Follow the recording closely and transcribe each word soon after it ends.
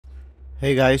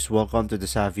Hey guys, welcome to the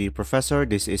Savvy Professor.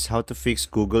 This is how to fix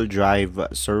Google Drive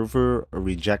server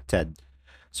rejected.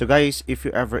 So guys, if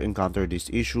you ever encounter this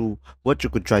issue, what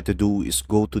you could try to do is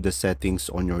go to the settings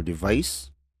on your device.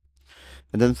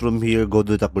 And then from here, go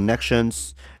to the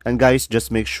connections. And guys, just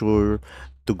make sure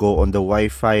to go on the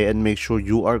Wi-Fi and make sure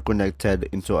you are connected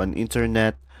into an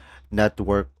internet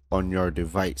network on your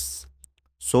device.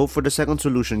 So for the second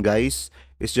solution, guys,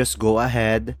 is just go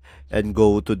ahead and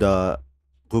go to the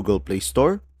Google Play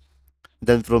Store.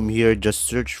 Then from here, just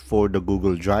search for the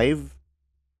Google Drive.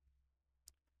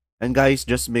 And guys,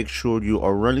 just make sure you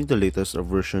are running the latest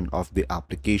version of the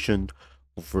application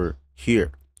over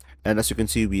here. And as you can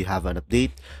see, we have an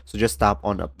update. So just tap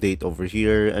on update over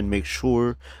here and make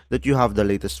sure that you have the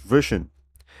latest version.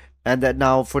 And then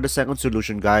now for the second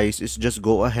solution, guys, is just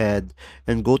go ahead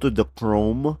and go to the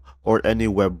Chrome or any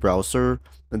web browser.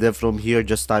 And then from here,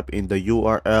 just type in the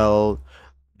URL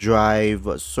drive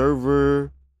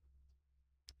server.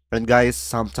 And guys,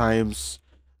 sometimes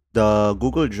the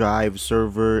Google Drive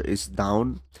server is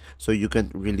down, so you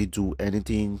can't really do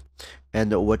anything.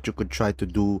 And what you could try to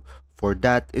do for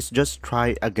that is just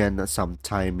try again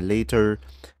sometime later,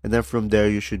 and then from there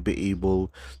you should be able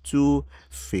to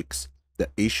fix the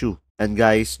issue. And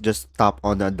guys, just tap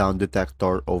on the down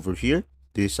detector over here.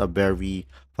 This is a very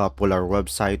popular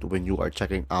website when you are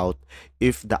checking out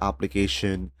if the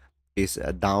application is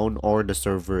down or the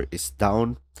server is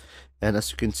down. And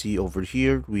as you can see over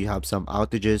here, we have some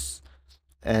outages.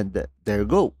 And there you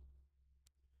go.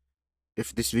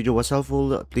 If this video was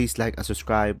helpful, please like and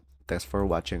subscribe. Thanks for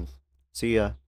watching. See ya.